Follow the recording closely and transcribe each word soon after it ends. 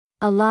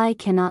A lie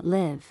cannot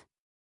live.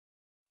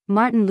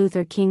 Martin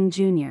Luther King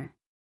Jr.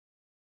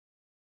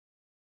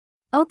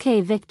 Okay,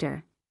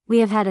 Victor, we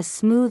have had a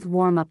smooth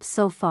warm-up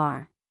so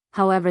far.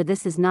 However,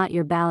 this is not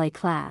your ballet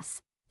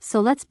class, so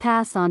let's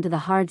pass on to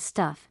the hard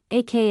stuff,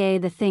 aka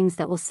the things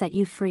that will set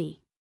you free.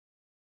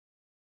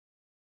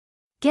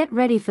 Get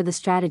ready for the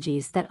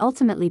strategies that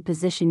ultimately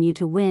position you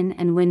to win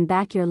and win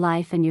back your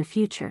life and your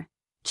future.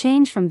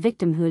 Change from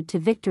victimhood to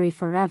victory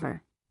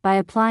forever, by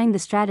applying the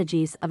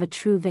strategies of a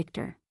true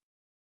victor.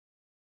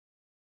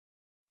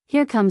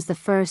 Here comes the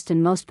first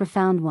and most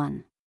profound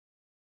one.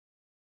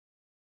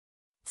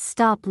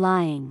 Stop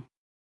lying.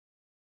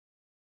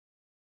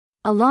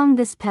 Along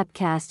this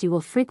Pepcast you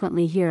will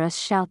frequently hear us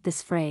shout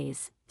this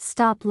phrase,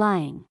 stop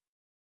lying.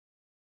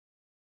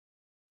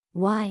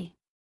 Why?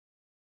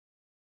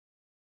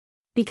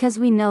 Because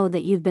we know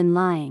that you've been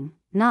lying,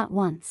 not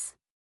once.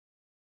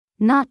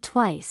 Not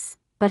twice,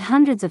 but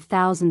hundreds of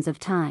thousands of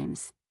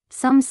times.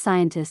 Some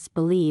scientists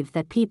believe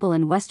that people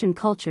in Western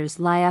cultures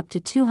lie up to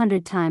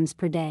 200 times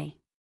per day.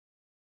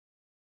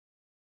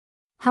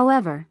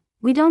 However,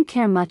 we don't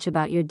care much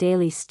about your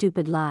daily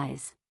stupid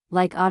lies,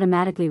 like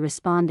automatically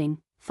responding,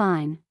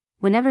 fine,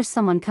 whenever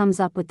someone comes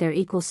up with their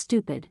equal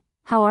stupid,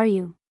 how are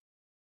you?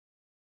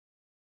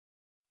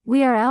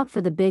 We are out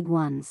for the big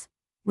ones.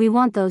 We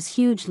want those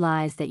huge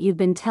lies that you've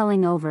been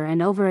telling over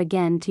and over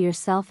again to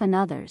yourself and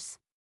others.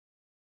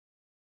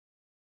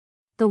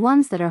 The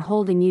ones that are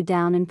holding you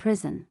down in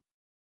prison.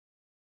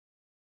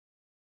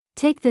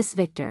 Take this,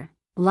 Victor.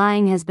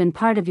 Lying has been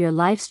part of your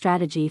life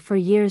strategy for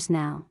years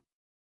now.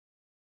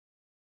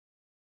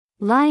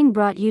 Lying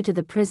brought you to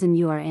the prison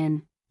you are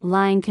in.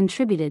 Lying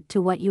contributed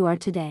to what you are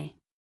today.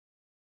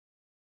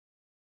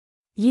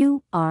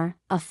 You are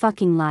a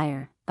fucking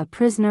liar, a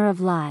prisoner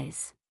of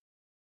lies.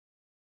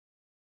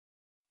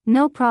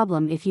 No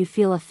problem if you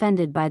feel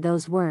offended by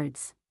those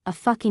words, a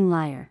fucking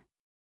liar.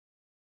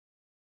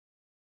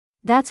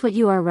 That's what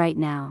you are right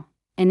now,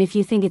 and if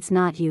you think it's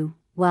not you,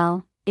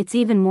 well, it's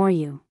even more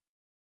you.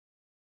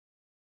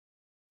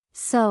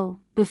 So,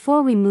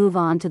 before we move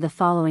on to the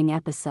following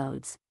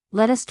episodes,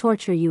 let us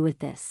torture you with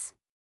this.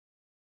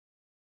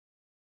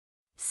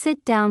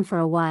 Sit down for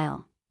a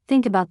while,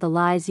 think about the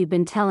lies you've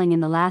been telling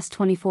in the last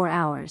 24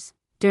 hours,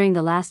 during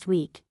the last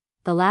week,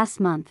 the last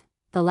month,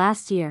 the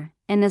last year,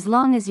 and as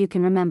long as you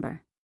can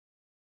remember.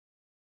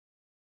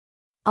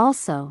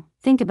 Also,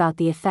 think about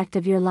the effect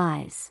of your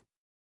lies.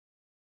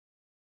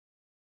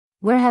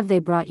 Where have they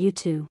brought you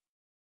to?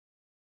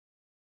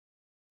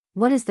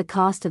 What is the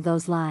cost of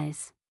those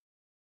lies?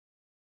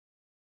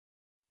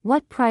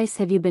 What price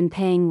have you been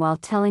paying while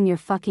telling your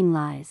fucking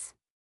lies?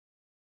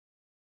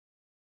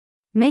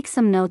 Make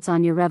some notes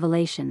on your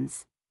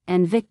revelations,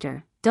 and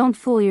Victor, don't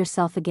fool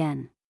yourself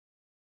again.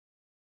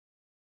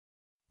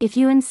 If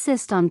you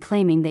insist on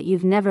claiming that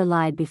you've never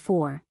lied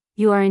before,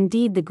 you are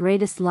indeed the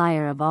greatest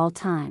liar of all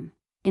time.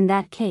 In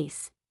that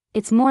case,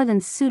 it's more than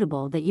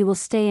suitable that you will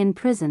stay in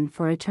prison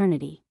for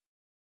eternity.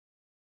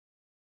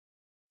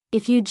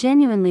 If you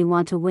genuinely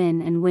want to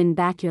win and win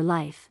back your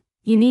life,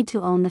 you need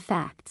to own the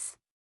facts.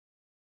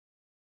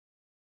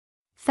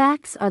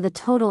 Facts are the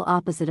total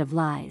opposite of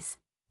lies.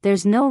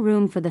 There's no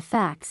room for the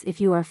facts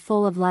if you are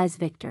full of lies,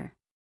 Victor.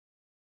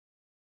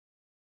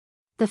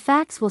 The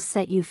facts will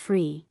set you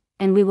free,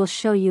 and we will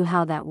show you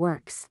how that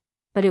works,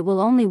 but it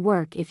will only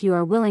work if you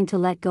are willing to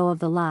let go of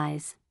the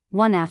lies,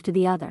 one after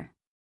the other.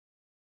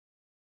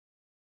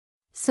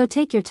 So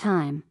take your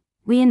time.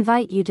 We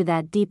invite you to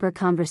that deeper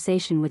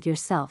conversation with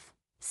yourself.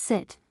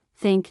 Sit,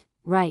 think,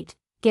 write,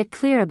 get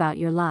clear about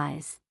your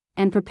lies,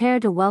 and prepare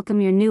to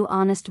welcome your new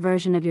honest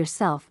version of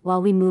yourself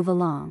while we move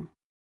along.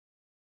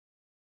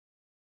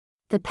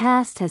 The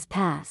past has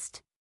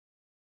passed.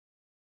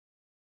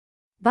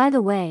 By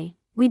the way,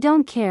 we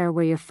don't care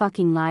where your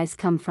fucking lies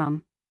come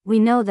from. We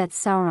know that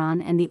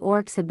Sauron and the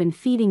Orcs have been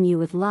feeding you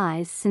with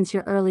lies since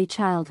your early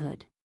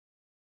childhood.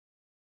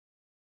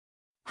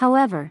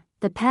 However,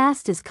 the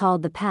past is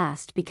called the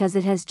past because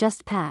it has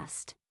just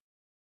passed.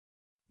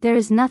 There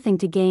is nothing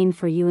to gain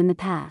for you in the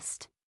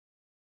past.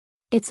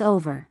 It's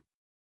over.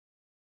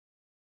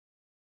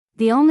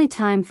 The only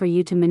time for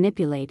you to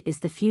manipulate is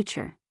the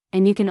future,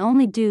 and you can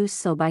only do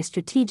so by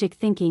strategic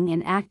thinking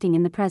and acting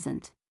in the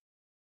present.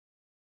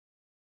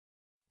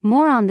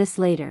 More on this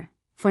later.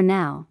 For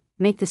now,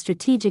 make the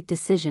strategic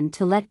decision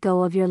to let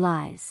go of your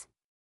lies.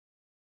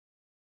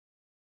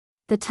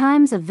 The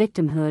times of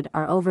victimhood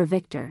are over,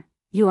 Victor.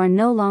 You are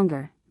no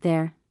longer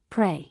their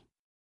prey.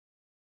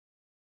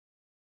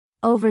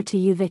 Over to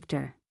you,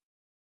 Victor.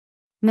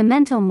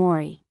 Memento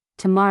Mori.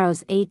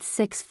 Tomorrow's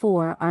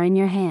 864 are in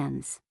your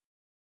hands.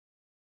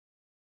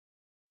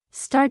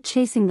 Start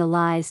chasing the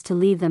lies to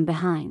leave them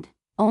behind.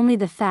 Only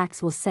the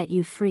facts will set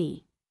you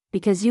free,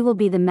 because you will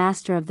be the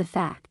master of the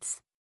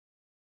facts.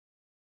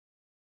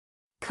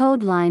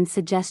 Code line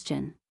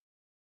suggestion.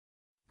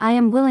 I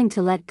am willing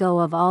to let go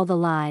of all the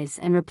lies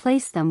and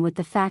replace them with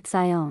the facts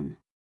I own.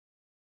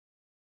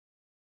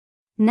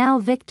 Now,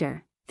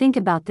 Victor, think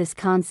about this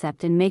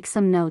concept and make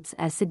some notes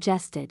as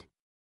suggested.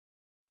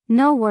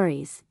 No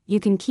worries, you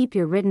can keep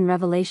your written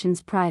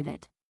revelations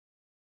private.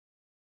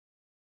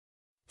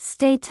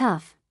 Stay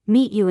tough,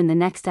 meet you in the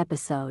next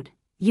episode.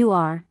 You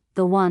are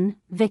the one,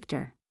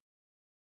 Victor.